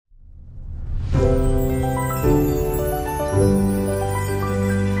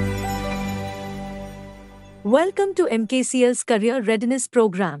Welcome to MKCL's Career Readiness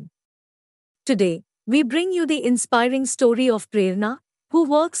program. Today, we bring you the inspiring story of Prerna, who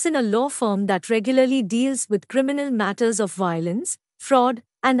works in a law firm that regularly deals with criminal matters of violence, fraud,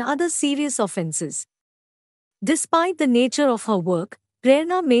 and other serious offenses. Despite the nature of her work,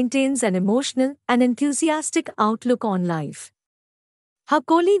 Prerna maintains an emotional and enthusiastic outlook on life. Her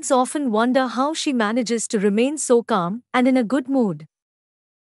colleagues often wonder how she manages to remain so calm and in a good mood.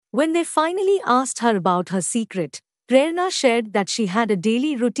 When they finally asked her about her secret, Prerna shared that she had a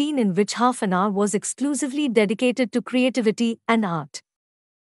daily routine in which half an hour was exclusively dedicated to creativity and art.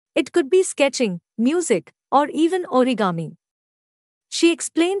 It could be sketching, music, or even origami. She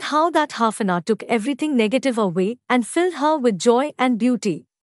explained how that half an hour took everything negative away and filled her with joy and beauty.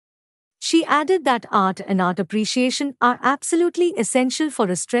 She added that art and art appreciation are absolutely essential for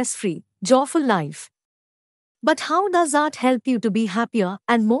a stress-free, joyful life. But how does art help you to be happier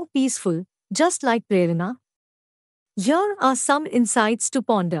and more peaceful, just like Prerna? Here are some insights to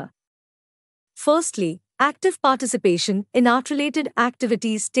ponder. Firstly, active participation in art-related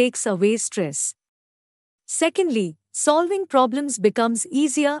activities takes away stress. Secondly, solving problems becomes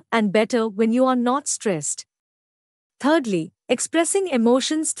easier and better when you are not stressed. Thirdly, expressing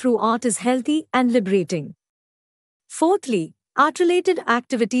emotions through art is healthy and liberating. Fourthly, art-related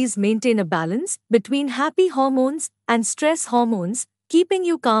activities maintain a balance between happy hormones and stress hormones, keeping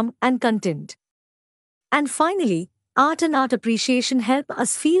you calm and content. And finally, art and art appreciation help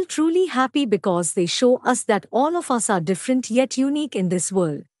us feel truly happy because they show us that all of us are different yet unique in this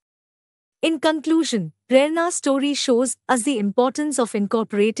world. In conclusion, Prerna's story shows us the importance of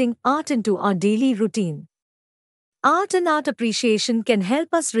incorporating art into our daily routine. Art and art appreciation can help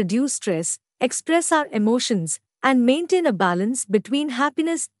us reduce stress, express our emotions, and maintain a balance between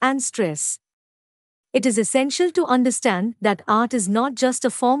happiness and stress. It is essential to understand that art is not just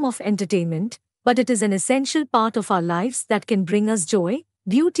a form of entertainment, but it is an essential part of our lives that can bring us joy,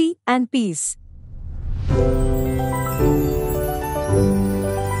 beauty, and peace.